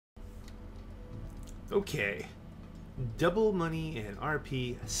Okay. Double money and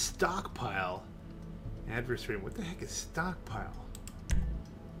RP. Stockpile. Adversary. What the heck is Stockpile?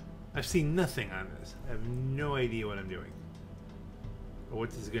 I've seen nothing on this. I have no idea what I'm doing. Or what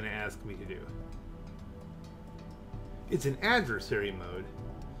this is going to ask me to do. It's an adversary mode,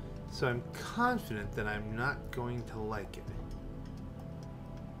 so I'm confident that I'm not going to like it.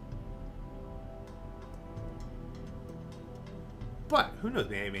 But who knows,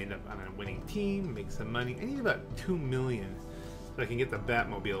 maybe I may end up on a winning team, make some money. I need about 2 million so I can get the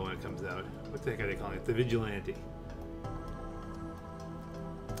Batmobile when it comes out. What the heck are they calling it? The Vigilante.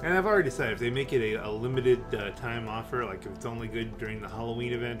 And I've already decided if they make it a limited time offer, like if it's only good during the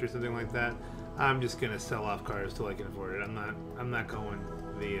Halloween event or something like that, I'm just gonna sell off cars till I can afford it. I'm not going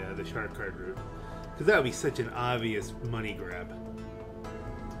the shark card route, because that would be such an obvious money grab.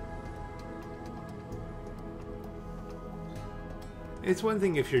 It's one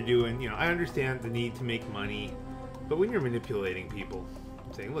thing if you're doing, I understand the need to make money, but when you're manipulating people,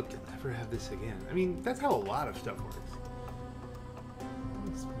 saying, look, you'll never have this again. I mean, that's how a lot of stuff works.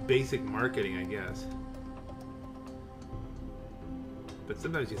 It's basic marketing, I guess. But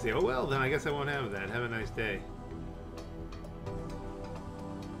sometimes you say, oh, well, then I guess I won't have that. Have a nice day.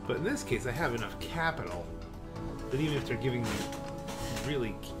 But in this case, I have enough capital that even if they're giving me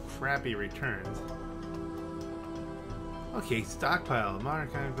really crappy returns. Okay, Stockpile. Modern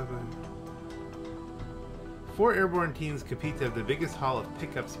kind of... 4 airborne teams compete to have the biggest haul of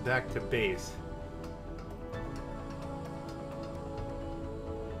pickups back to base.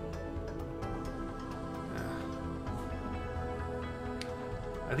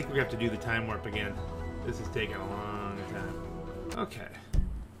 I think we have to do the time warp again. This is taking a long time. Okay.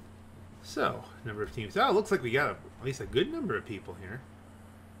 So, number of teams. Oh, it looks like we got at least a good number of people here.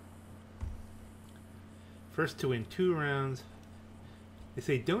 First to win 2 rounds. They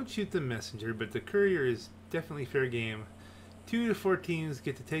say don't shoot the messenger, but the courier is definitely fair game. 2 to 4 teams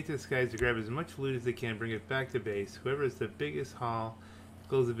get to take to the skies to grab as much loot as they can, bring it back to base. Whoever has the biggest haul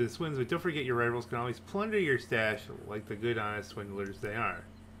close the business wins, but don't forget your rivals can always plunder your stash like the good honest swindlers they are.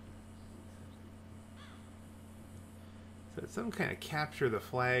 So it's some kind of capture the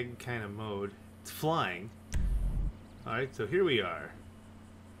flag kind of mode. It's flying. Alright, so here we are.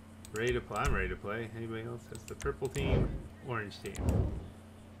 Ready to play. I'm ready to play. Anybody else? That's the purple team, orange team.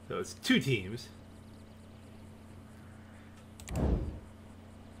 So it's 2 teams.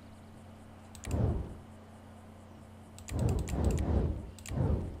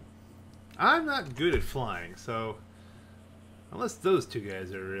 I'm not good at flying, so unless those 2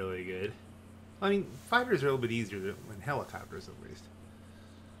 guys are really good. I mean, fighters are a little bit easier than helicopters, at least.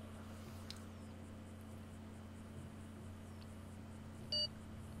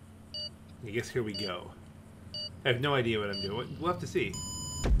 I guess here we go. I have no idea what I'm doing. We'll have to see.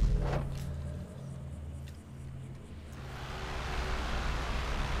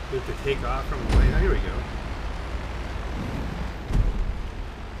 We have to take off from the plane. Oh, here we go.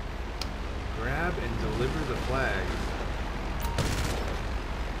 Grab and deliver the flags.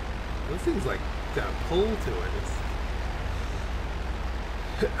 Those things like got a pull to it.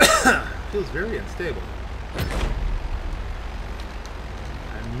 It feels very unstable.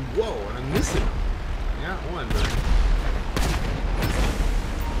 Whoa, and I'm missing them. I got one, but...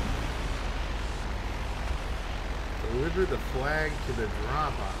 Deliver the flag to the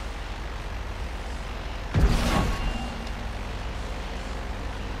drop-off.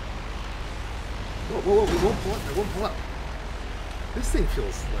 Whoa, whoa, whoa, it won't pull up, it won't pull up. This thing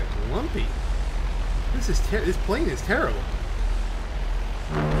feels, like, lumpy. This plane is terrible.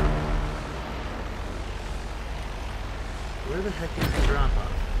 Where the heck is the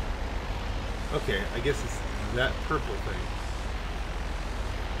drop-off? Okay, I guess it's that purple thing.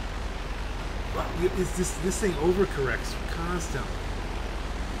 Wow, this thing overcorrects constantly.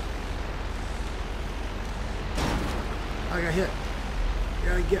 I got hit.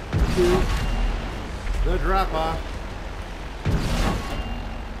 Gotta get to the drop-off.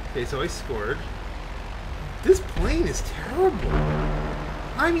 Okay, so I scored. This plane is terrible.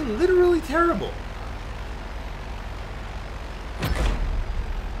 I mean, literally terrible.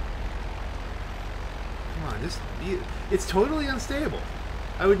 It's totally unstable.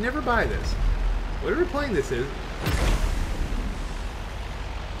 I would never buy this. Whatever plane this is.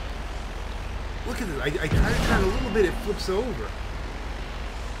 Look at this. I try to turn a little bit, it flips over.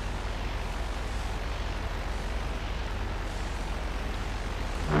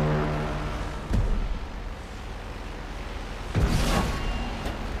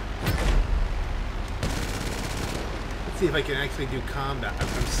 Let's see if I can actually do combat.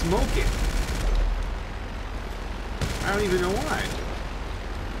 I'm smoking. I don't even know why.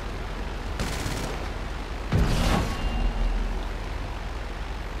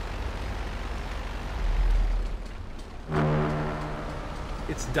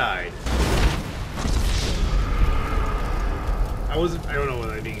 shots died. I don't know,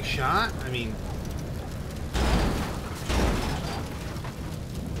 was I being shot? I mean...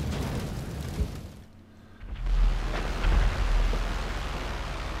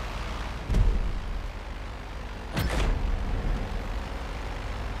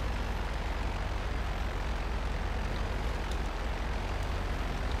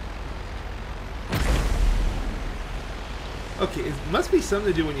 Okay, it must be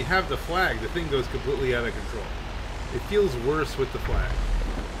something to do when you have the flag, the thing goes completely out of control. It feels worse with the flag.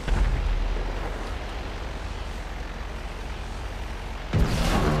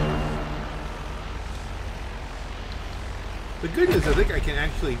 The good news, I think I can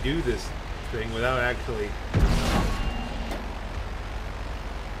actually do this thing without actually...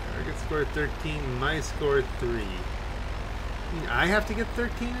 Target score 13, my score 3. I mean, I have to get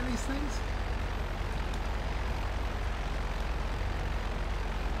 13 of these things?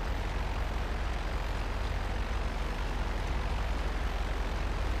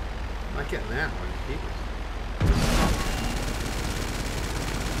 I'm not getting that one.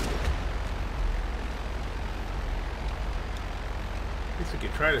 At least we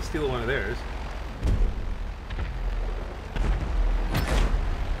could try to steal one of theirs.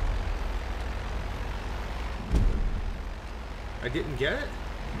 I didn't get it?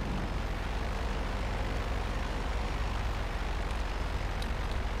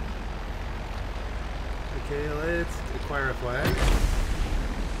 Okay, let's acquire a flag.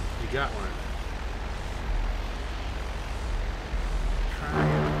 We got one. Try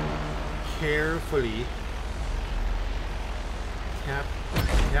and carefully tap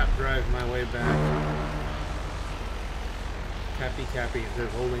drive my way back. Cappy instead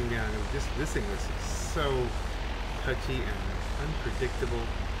of holding down. It was just, this thing was so touchy and unpredictable.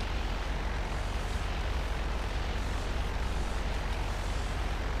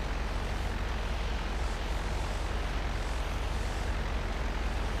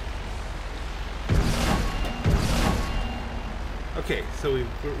 Okay, so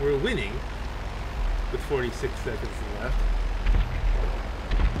we're winning with 46 seconds left.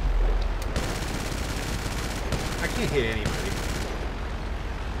 I can't hit anybody.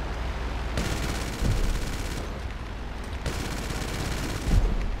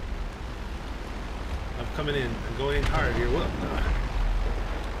 I'm coming in. I'm going in hard here. Whoop.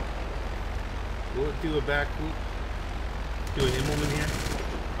 Will it do a back whoop? Do an Immelman here?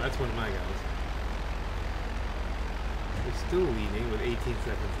 Oh, that's one of my guys. We're still leading with 18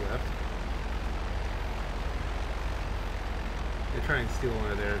 seconds left. They're trying to steal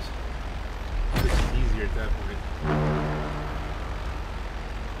one of theirs. It's easier at that point.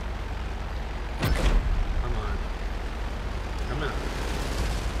 Come on. Come on.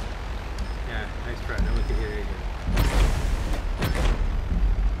 Yeah, nice try. Now we can hit it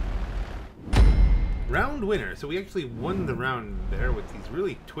again. Round winner. So we actually won the round there with these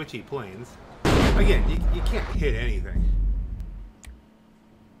really twitchy planes. Again, you can't hit anything.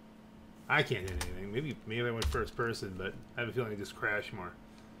 I can't hit anything. Maybe I went first person, but I have a feeling I just crash more.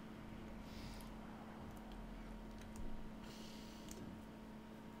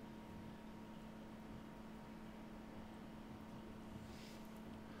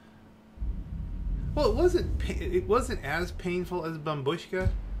 Well, it wasn't as painful as Bambushka,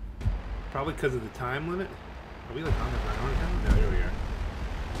 probably because of the time limit. Are we like on the ground now? No, there we are.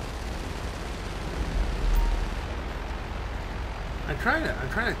 I'm trying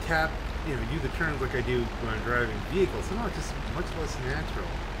to tap, you know, do the turns like I do when I'm driving vehicles. Somehow it's just much less natural.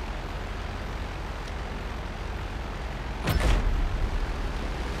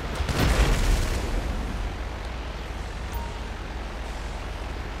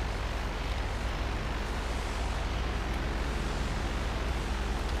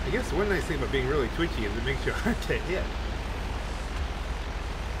 I guess one nice thing about being really twitchy is it makes you hard to hit.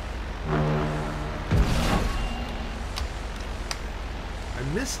 I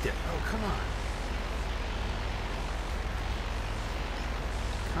missed it. Oh, come on.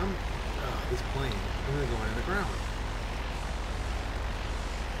 Oh, this plane. I'm going to go into the ground.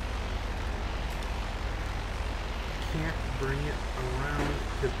 Can't bring it around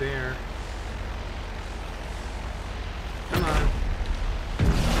to there. Come on.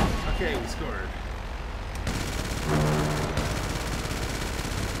 Okay, we scored.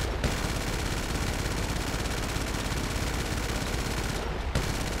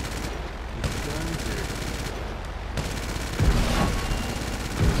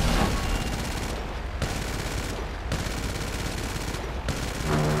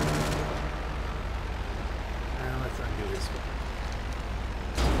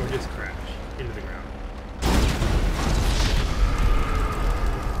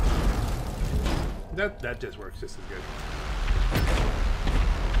 that just works just as good.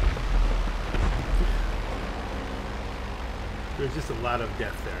 There's just a lot of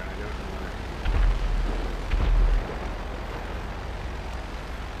death there. I don't know why.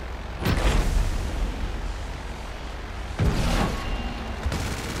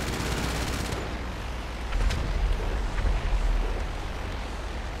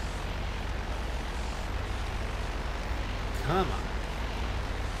 Come on.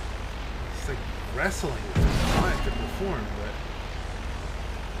 It's like wrestling with it to perform, but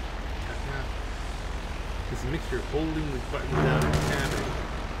yeah. It's a mixture of holding the button down and tapping.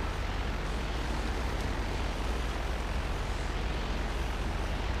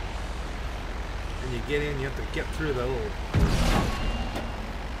 And you get in, you have to get through the little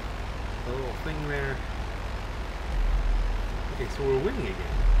thing there. Okay, so we're winning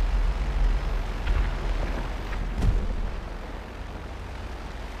again.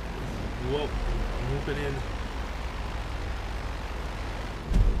 Whoa, loop it in.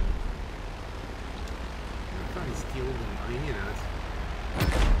 I'm trying to steal the money, you know.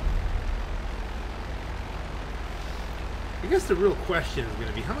 I guess the real question is going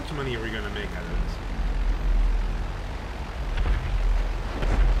to be, how much money are we going to make out of this?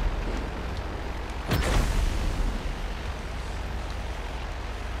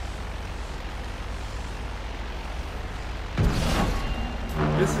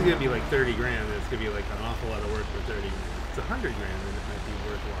 This is going to be like 30 grand, and it's going to be like an awful lot of work for 30 grand. If it's 100 grand, then it might be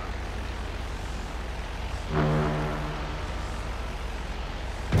worthwhile.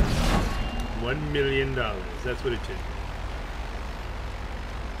 $1 million, that's what it should be.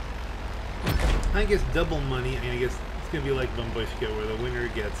 I guess double money, I guess it's going to be like Bambushka, where the winner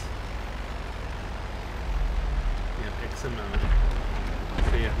gets X amount.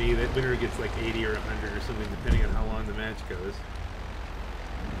 So yeah, maybe that winner gets like 80 or 100 or something, depending on how long the match goes.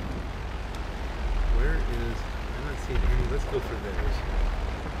 Where is... I'm not seeing any. Let's go for theirs.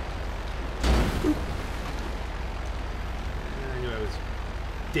 I knew I was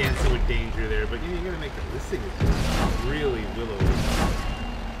dancing with danger there, but you gotta make this thing is just really willowy.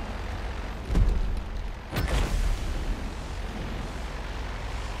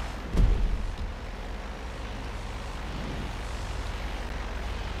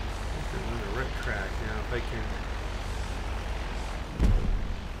 I'm on the right track now. If I can...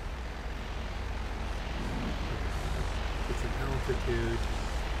 It's an altitude.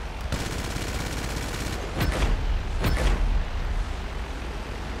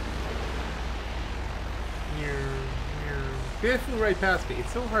 They flew right past me.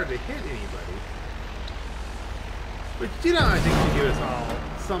 It's so hard to hit anybody. But you know, I think should give us all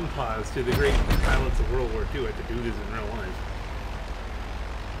some pause to the great pilots of World War II had to do this in real life.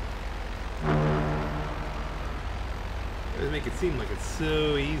 They make it seem like it's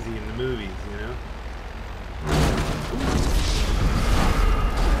so easy in the movies, you know?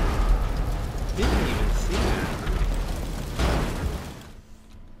 Didn't even see that.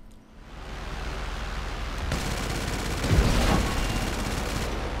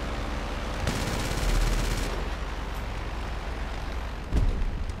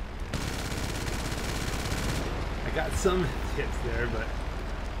 I got some hits there, but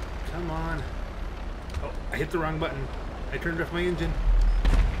come on. Oh, I hit the wrong button. I turned off my engine.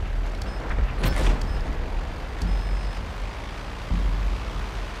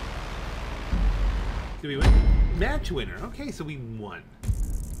 Did we win? Match winner. Okay, so we won.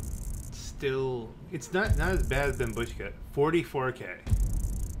 Still, it's not as bad as Bambushka. 44K.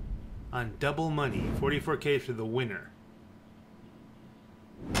 On double money. 44K for the winner.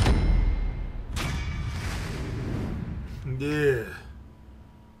 Ugh.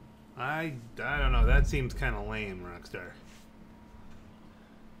 I don't know. That seems kind of lame, Rockstar.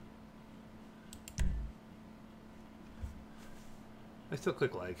 I still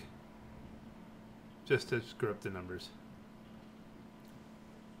click like. Just to screw up the numbers.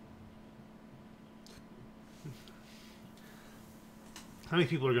 How many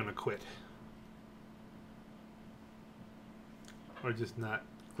people are going to quit? Or just not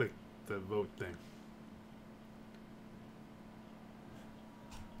click the vote thing?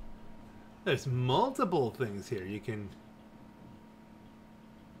 There's multiple things here. You can...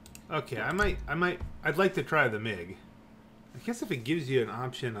 Okay, I'd like to try the MiG. I guess if it gives you an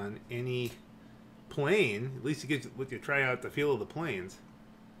option on any plane, at least it gives you try out the feel of the planes.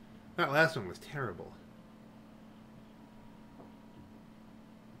 That last one was terrible.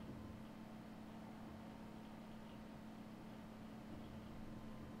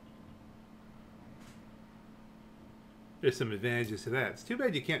 There's some advantages to that. It's too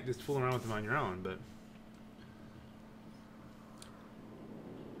bad you can't just fool around with them on your own, but...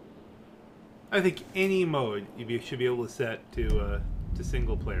 I think any mode you should be able to set to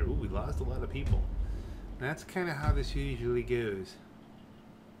single player. Ooh, we lost a lot of people. That's kind of how this usually goes.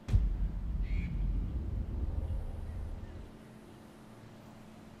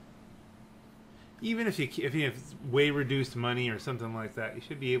 Even if you have way reduced money or something like that, you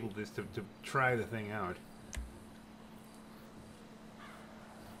should be able just to try the thing out.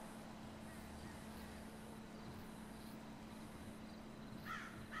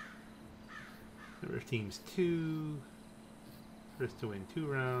 Number of teams 2. First to win 2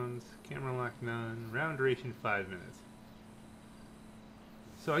 rounds. Camera lock none. Round duration 5 minutes.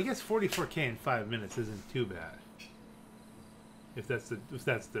 So I guess 44K in 5 minutes isn't too bad. If that's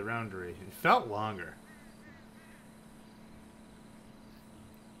the round duration. It felt longer.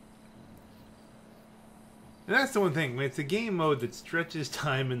 And that's the one thing. When it's a game mode that stretches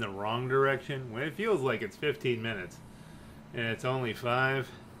time in the wrong direction, when it feels like it's 15 minutes and it's only 5.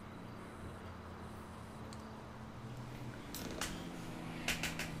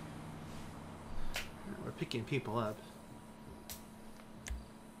 We're picking people up.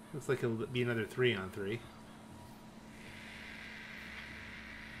 Looks like it'll be another 3-on-3.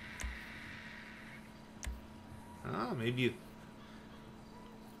 Oh, maybe.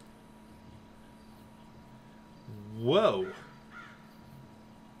 Whoa.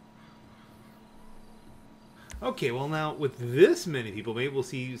 Okay, well now with this many people, maybe we'll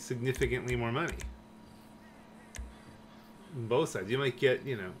see significantly more money. On both sides. You might get,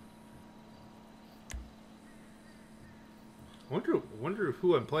 you know. Wonder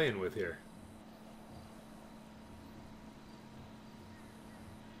who I'm playing with here.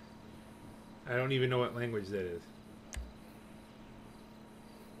 I don't even know what language that is.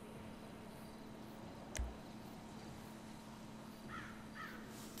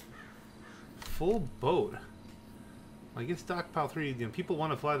 Full boat. I guess Stockpile 3, you know, people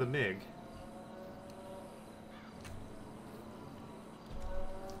want to fly the MiG.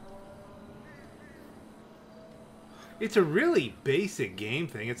 It's a really basic game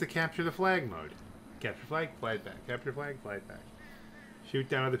thing. It's a capture the flag mode. Capture flag, fly it back. Capture flag, fly it back. Shoot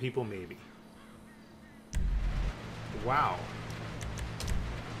down other people, maybe. Wow.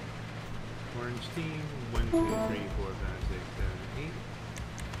 Orange team, 1, 2, 3, 4, 5, 6, 7, 8.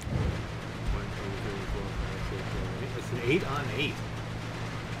 1, 2, 3, 4, 5, 6, 7, 8. It's an 8-on-8.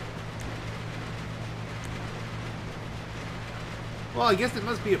 Well, I guess it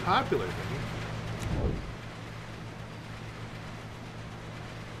must be a popular thing.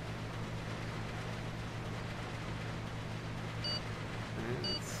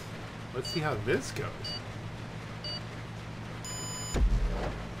 Let's see how this goes. I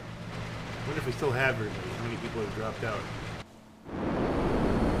wonder if we still have everybody. How many people have dropped out?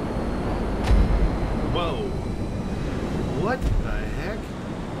 Whoa! What the heck?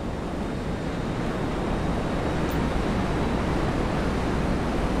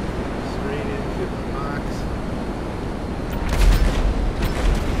 Straight into the box.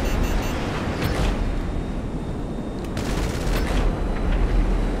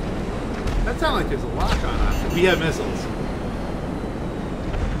 That sounds like there's a lock on us. We have missiles.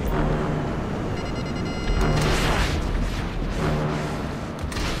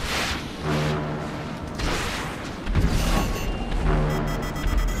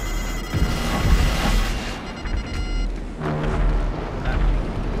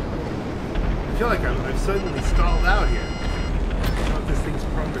 I feel like I've suddenly stalled out here. I don't know if this thing's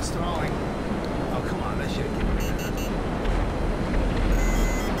prone to stalling. Oh, come on, that should have given me that.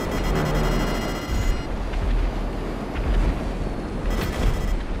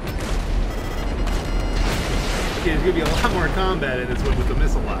 Okay, there's going to be a lot more combat in this one with the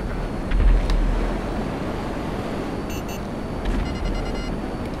missile lock on.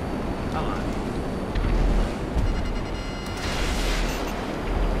 Come on.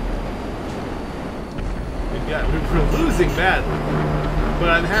 We're losing badly, but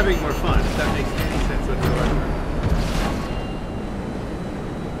I'm having more fun, if that makes any sense whatsoever.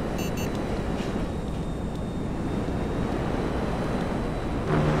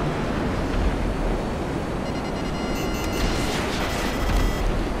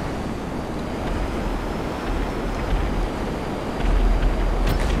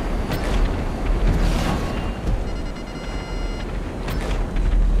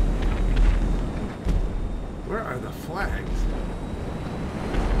 Where are the flags?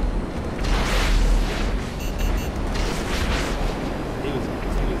 He was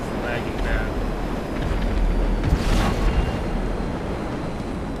lagging bad.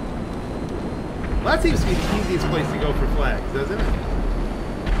 Well, that seems to be the easiest place to go for flags, doesn't it?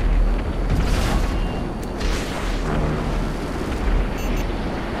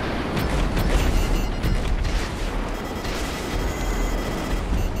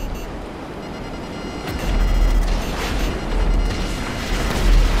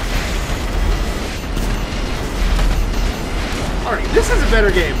 better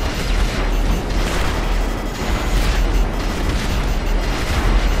game.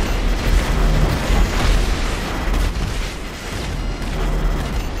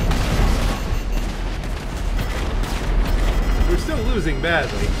 We're still losing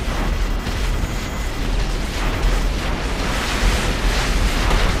badly.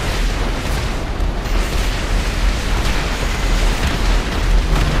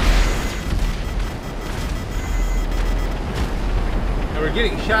 We're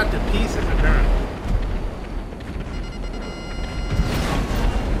getting shot to pieces, apparently.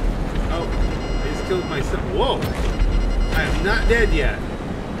 Oh, I just killed myself. Whoa! I am not dead yet.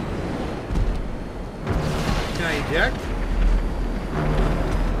 Can I eject?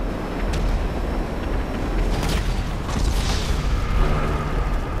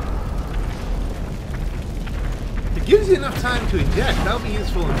 It gives you enough time to eject. That'll be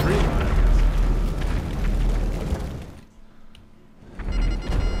useful in dream mode, I guess.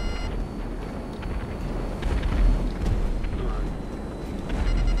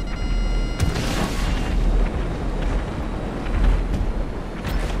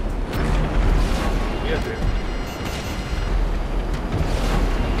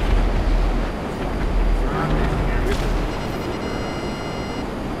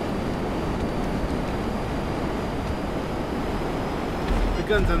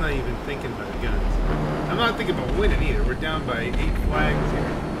 Guns, I'm not even thinking about guns. I'm not thinking about winning either. We're down by 8 flags here.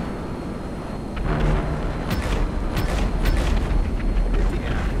 Get the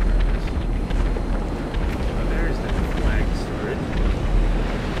afterburners. Oh, there's that flag storage.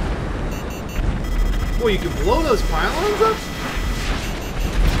 Boy, you can blow those pylons up?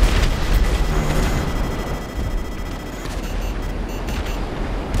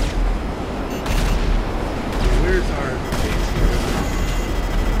 Where's our base here?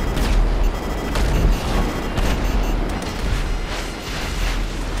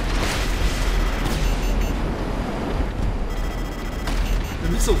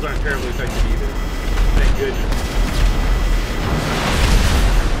 Missiles aren't terribly effective either. Thank goodness.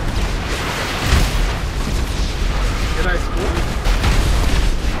 Did I score?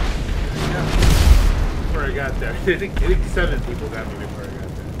 Yeah. Before I got there. I think 7 people got me before I got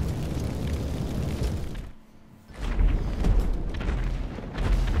there.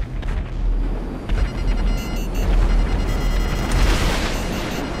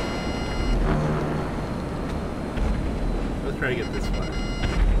 Let's try to get this flag.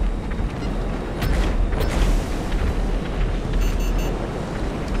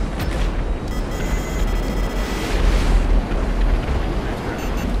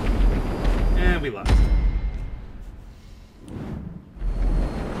 We lost.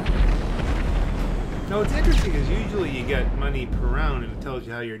 Now what's interesting is usually you get money per round and it tells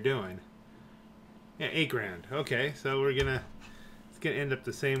you how you're doing. Yeah, 8 grand. Okay, so it's gonna end up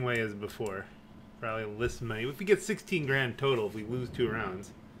the same way as before. Probably less money. If we get 16 grand total if we lose 2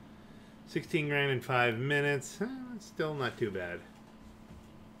 rounds. 16 grand in 5 minutes. It's still not too bad.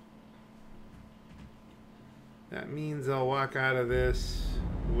 That means I'll walk out of this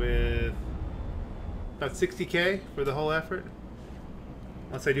with about 60K for the whole effort,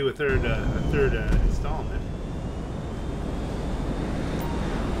 unless I do a third installment.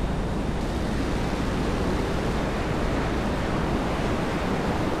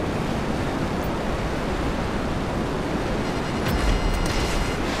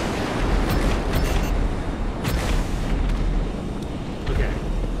 Okay,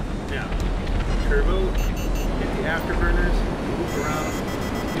 now turbo, get the afterburners, move around,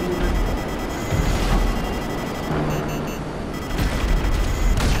 keep moving.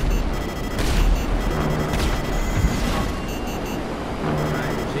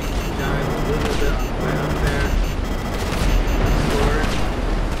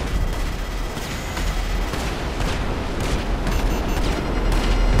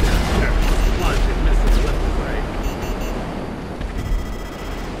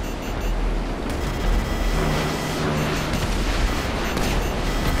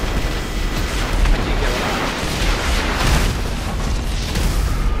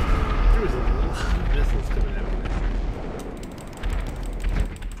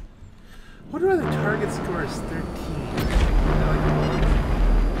 What are the target score is 13?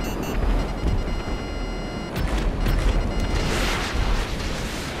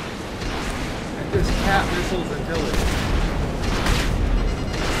 I just cap missiles until it.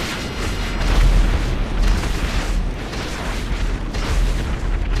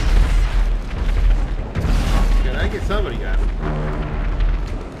 Good, I get somebody got it.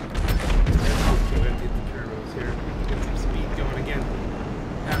 Let's get the turbos here. Get some speed going again.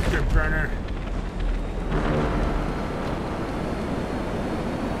 Afterburner.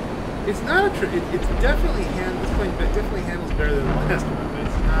 not true. It's definitely this plane definitely handles better than the last one, but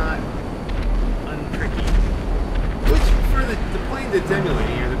it's not untricky. Which for the plane that's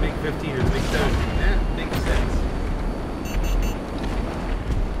emulating, or the MiG-15 or the MiG-17, that makes sense.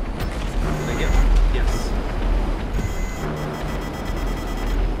 Did I get one? Yes.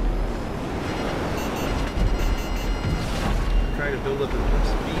 Try to build up as much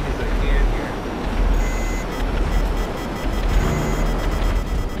speed as I can here.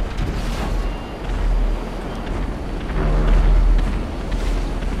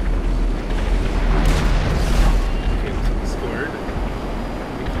 Okay, so we scored.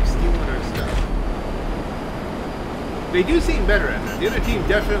 We keep stealing our stuff. They do seem better at that. The other team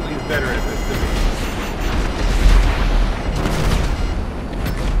definitely is better at this than me.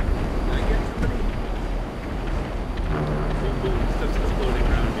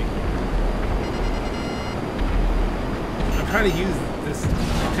 Trying to use this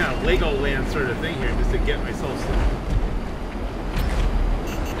kind of Legoland sort of thing here just to get myself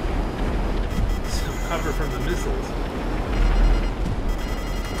some cover from the missiles.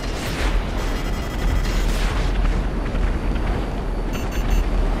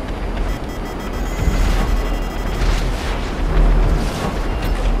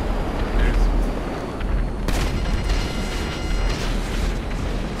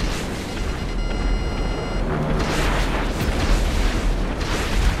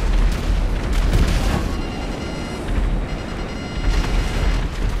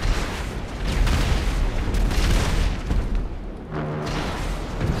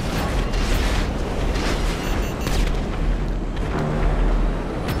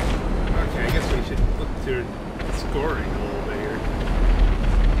 Scoring a little bit here.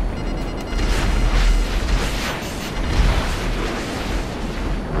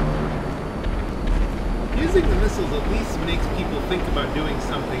 Using the missiles at least makes people think about doing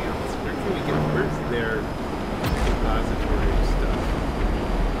something else. Where can we get where's their repository of stuff?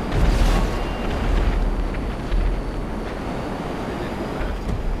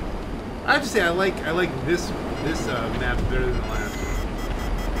 I have to say I like this map better than the last one.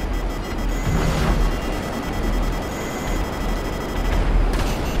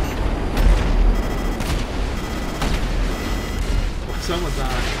 Someone's on.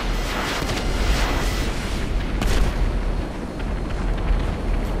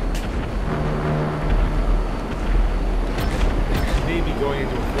 Maybe going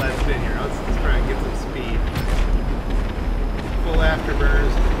into a flat spin here. Let's try and get some speed. Full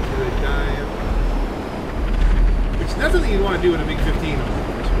afterburners to the dive. Which is not something you'd want to do in a MiG-15.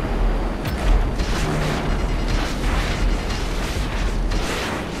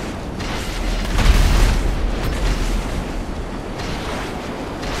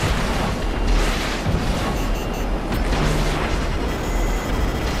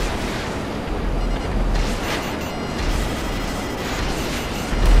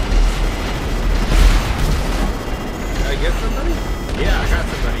 Get somebody? Yeah, I got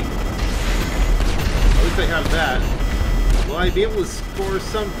somebody. At least I have that. Will I be able to score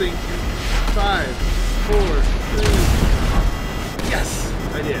something? 5, 4, 3. Yes!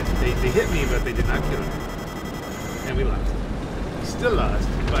 I did. They hit me, but they did not kill me. And we lost. Still lost.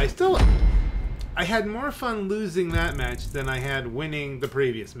 But I had more fun losing that match than I had winning the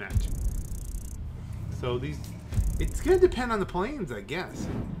previous match. So it's gonna depend on the planes, I guess.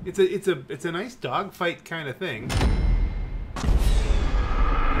 It's a nice dogfight kind of thing.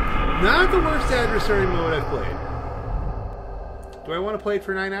 Not the worst adversary mode I've played. Do I want to play it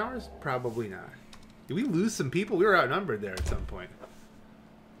for 9 hours? Probably not. Did we lose some people? We were outnumbered there at some point.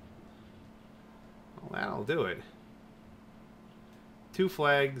 Well, that'll do it. 2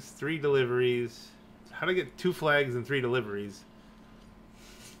 flags, 3 deliveries. How do I get 2 flags and 3 deliveries?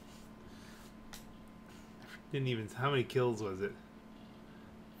 Didn't even... How many kills was it?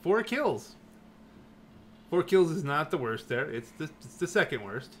 4 kills. 4 kills is not the worst there. It's the second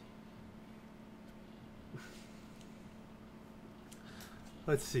worst.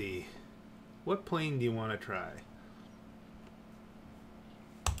 Let's see. What plane do you want to try?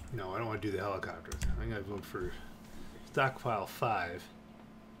 No, I don't want to do the helicopters. I'm going to vote for Stockpile 5.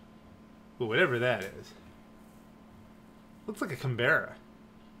 Well, whatever that is. Looks like a Canberra.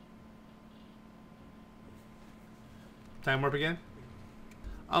 Time warp again?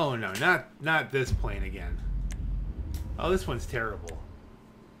 Oh no, not this plane again. Oh, this one's terrible.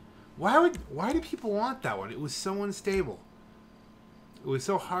 Why do people want that one? It was so unstable. It was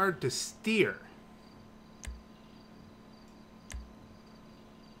so hard to steer.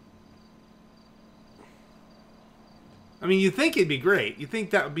 I mean, you'd think it'd be great. You'd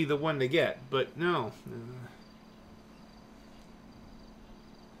think that would be the one to get, but no.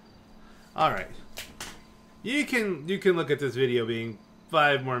 Alright. You can look at this video being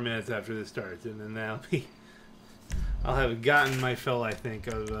 5 more minutes after this starts, and then I'll have gotten my fill, I think,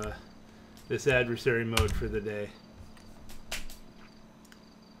 of this adversary mode for the day.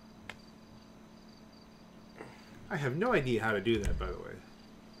 I have no idea how to do that, by the way.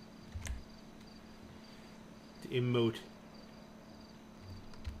 To emote.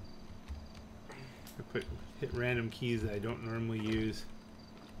 I hit random keys that I don't normally use.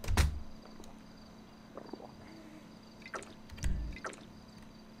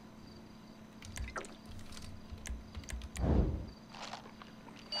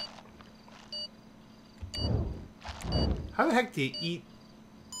 How the heck do you eat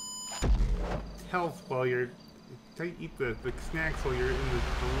health while you're... How do you eat the snacks while you're in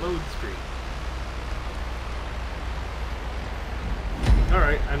the load screen?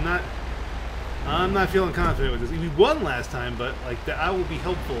 Alright, I'm not feeling confident with this. We won last time, but like the I will be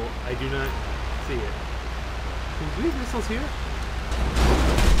helpful, I do not see it. Do we have missiles here?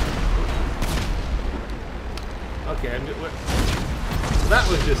 Okay, that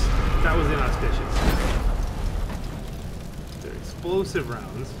was inauspicious. They're explosive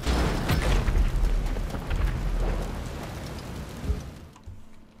rounds.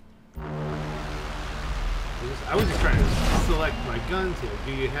 I was just trying to select my guns here.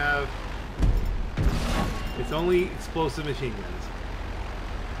 Do you have... It's only explosive machine guns.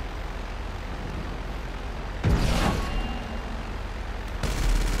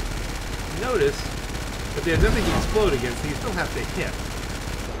 Notice that they have nothing to explode against, so you still have to hit.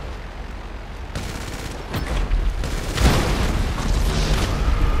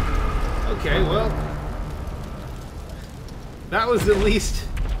 Okay, well... That was at least...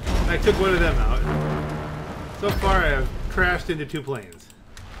 I took one of them out. So far, I have crashed into 2 planes.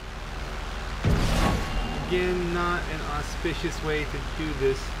 Again, not an auspicious way to do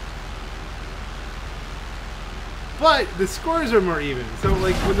this. But the scores are more even. So,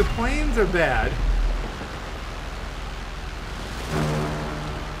 like, when the planes are bad,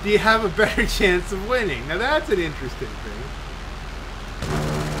 do you have a better chance of winning? Now, that's an interesting thing.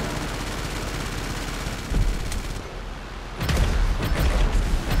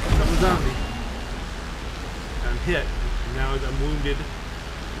 Someone's on me. I'm hit. And now I'm wounded.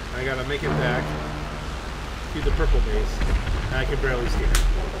 I gotta make it back to the purple base. And I can barely steer.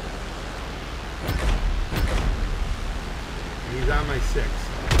 And he's on my 6.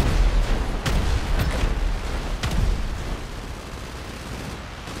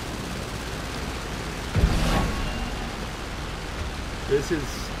 This is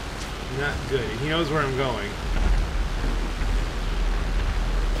not good. He knows where I'm going.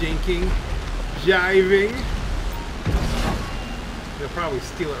 Jinking. Jiving. He'll probably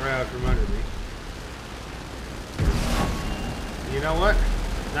steal it right out from under me. You know what?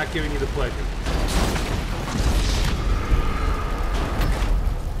 Not giving you the pleasure.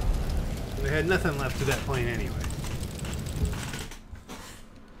 And I had nothing left to that plane anyway.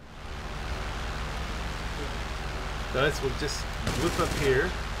 So we'll just whip up here.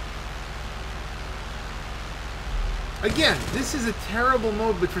 Again, this is a terrible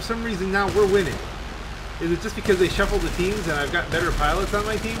mode, but for some reason now we're winning. Is it just because they shuffled the teams and I've got better pilots on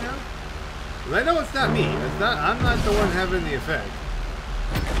my team now? Because I know it's not me. I'm not the one having the effect.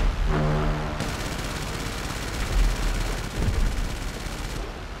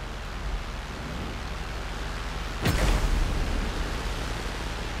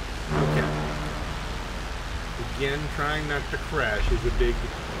 Okay. Again, trying not to crash is a big...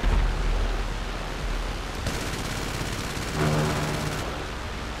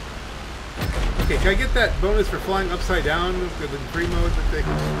 Okay, can I get that bonus for flying upside down with the free mode that they...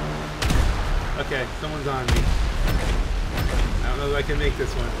 Okay, someone's on me. I don't know if I can make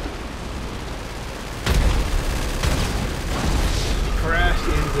this one. He crashed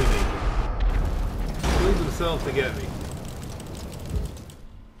into me. Killed himself to get me.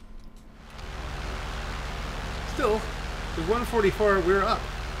 Still, with 144, we're up.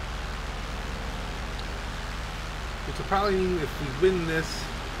 Which will probably mean if we win this...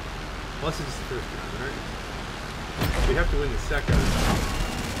 Well, this is just the first round, right? We have to win the second.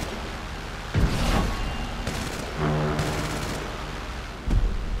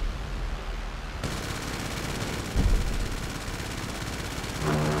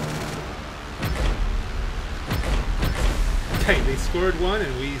 Okay, they scored 1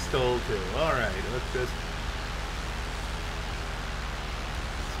 and we stole 2. Alright, let's just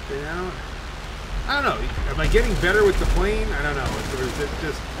spin out. I don't know. Am I getting better with the plane? I don't know. Or is it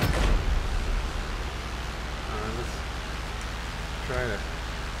just... let's try to...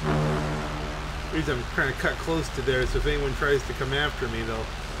 The reason I'm trying to cut close to there, so if anyone tries to come after me, they'll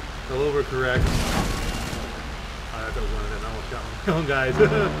They'll overcorrect. Oh, that was one of them. I almost got one. Oh, guys.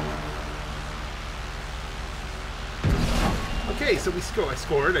 Okay, so I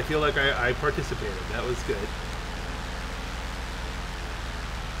scored. I feel like I participated. That was good.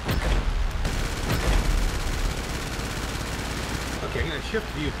 Okay, I'm going to shift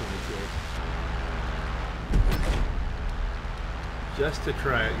viewpoints here. Just to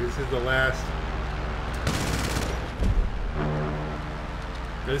try it. This is the last.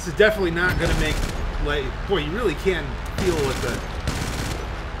 Now, this is definitely not going to make, like, boy, you really can feel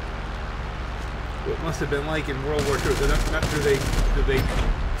what must have been like in World War II. They're not sure they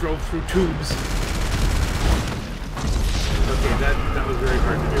drove through tubes. Okay, that was very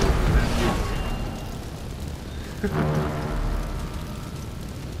hard to do from that viewpoint.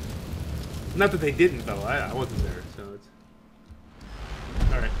 Not that they didn't, though. I wasn't there, so it's...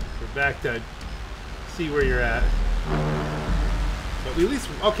 Alright, we're back to see where you're at. But we at least...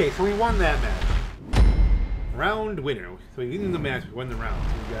 Okay, so we won that match. Round winner. So we won the match, we won the round.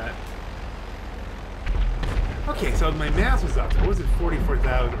 So we got... Okay, so my math was up. It wasn't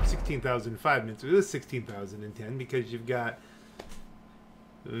 44,000 or 16,000 in 5 minutes. It was 16,010 because you've got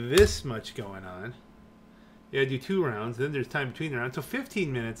this much going on. You gotta do 2 rounds, then there's time between the rounds. So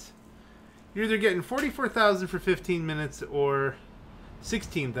 15 minutes. You're either getting 44,000 for 15 minutes or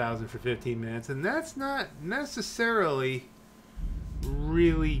 16,000 for 15 minutes, and that's not necessarily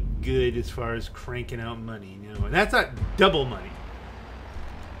really good as far as cranking out money, you know. And that's not double money.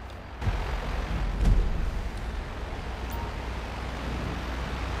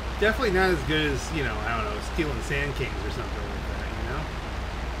 Definitely not as good as, you know, I don't know, stealing Sand Kings or something like that, you know?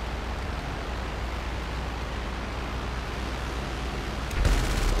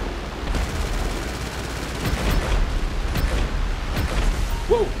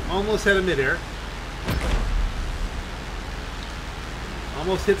 Whoa! Almost had a midair.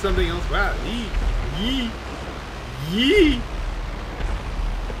 Almost hit something else. Wow. Yee! Yee! Yee!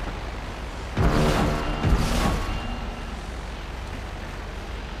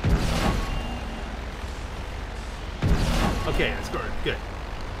 Okay, I scored. Good.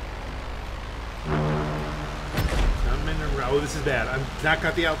 I'm in a row. Oh, this is bad. I've not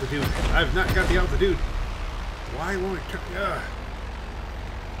got the altitude. I've not got the altitude. Why won't it turn? Ugh.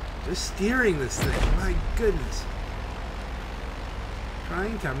 Just steering this thing. My goodness.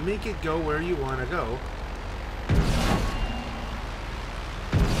 Trying to make it go where you want to go.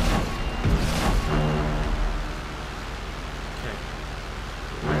 Okay.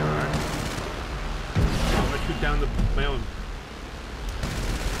 There we are. I'm going to shoot down my own.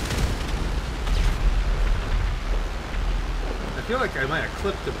 I feel like I might have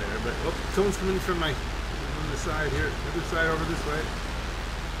clipped him there, but oh, someone's coming from the side here. Other side over this way.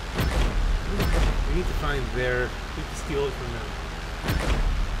 We need to find their... We need to steal it from them.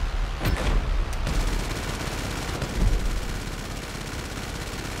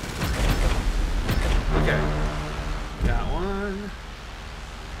 Okay. Got one.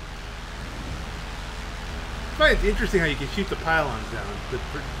 I find it interesting how you can shoot the pylons down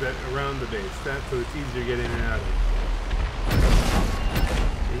that around the base. So it's easier to get in and out of.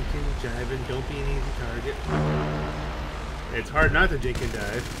 Jinkin, jiving, don't be an easy target. It's hard not to jink and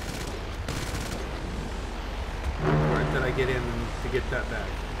dive. Important that I get in to get that back.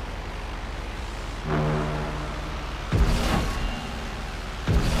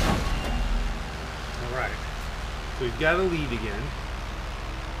 Alright. So we've got a lead again.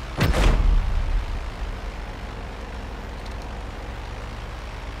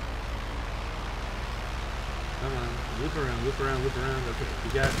 Come on. Loop around, loop around, loop around. Okay, we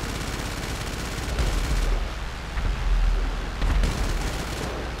got...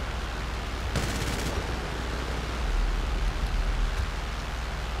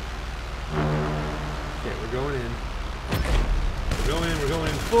 We're going in. We're going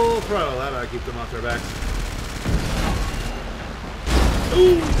in full throttle. That ought to keep them off their backs.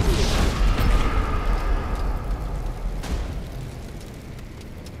 Ooh!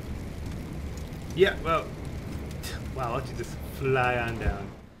 Yeah, well... Wow, why don't you just fly on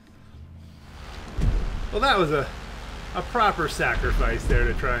down. Well, that was a proper sacrifice there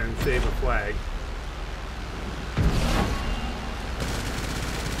to try and save a flag.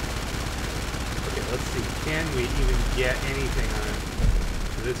 Let's see, can we even get anything on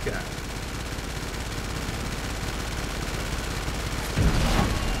this guy?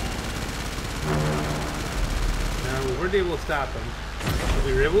 No, we weren't able to stop him, but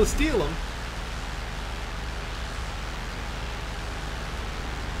we were able to steal him.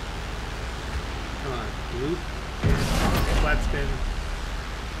 Come on, loop, and flat spin.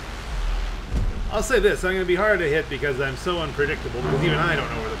 I'll say this, I'm going to be hard to hit because I'm so unpredictable, because even I don't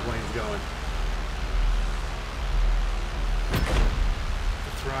know where the plane's going.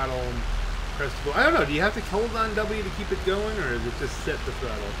 The throttle, press to go. I don't know, do you have to hold on W to keep it going, or is it just set the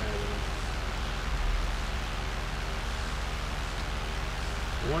throttle kind of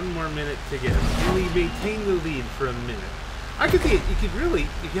thing? One more minute to get. Really maintain the lead for a minute. I could see it. You could really,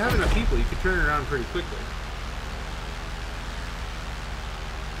 if you have enough people, you could turn it around pretty quickly.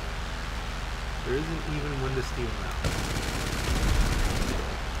 There isn't even one to steal now.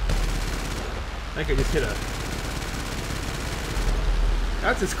 I think I just hit a...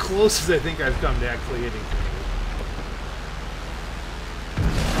 That's as close as I think I've come to actually hitting things.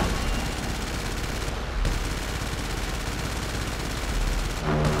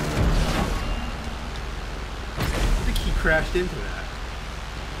 I think he crashed into that.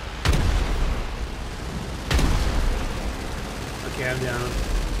 Okay, I'm down.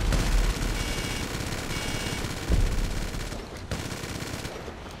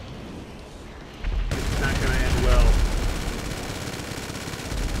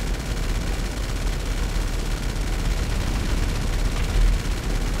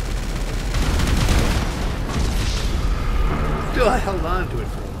 I held on to it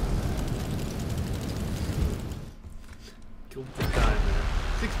for a while. Killed some time there.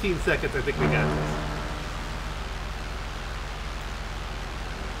 16 seconds, I think we got this.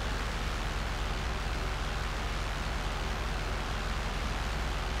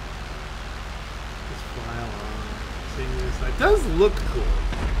 Just fly along. Seeing this. It does look cool.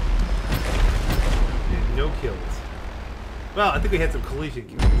 And no kills. Well, I think we had some collision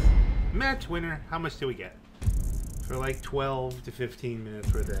kills. Match winner. How much do we get? For like 12 to 15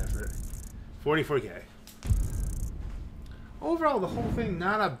 minutes worth of effort. 44K. Overall, the whole thing,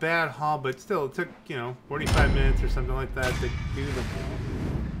 not a bad haul, but still, it took, 45 minutes or something like that to do the haul.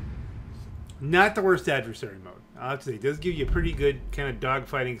 Not the worst adversary mode. I'll have to say, it does give you a pretty good kind of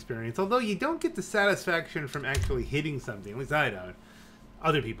dogfighting experience, although you don't get the satisfaction from actually hitting something. At least I don't.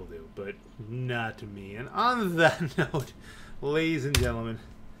 Other people do, but not me. And on that note, ladies and gentlemen,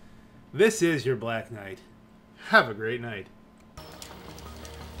 this is your Black Knight. Have a great night.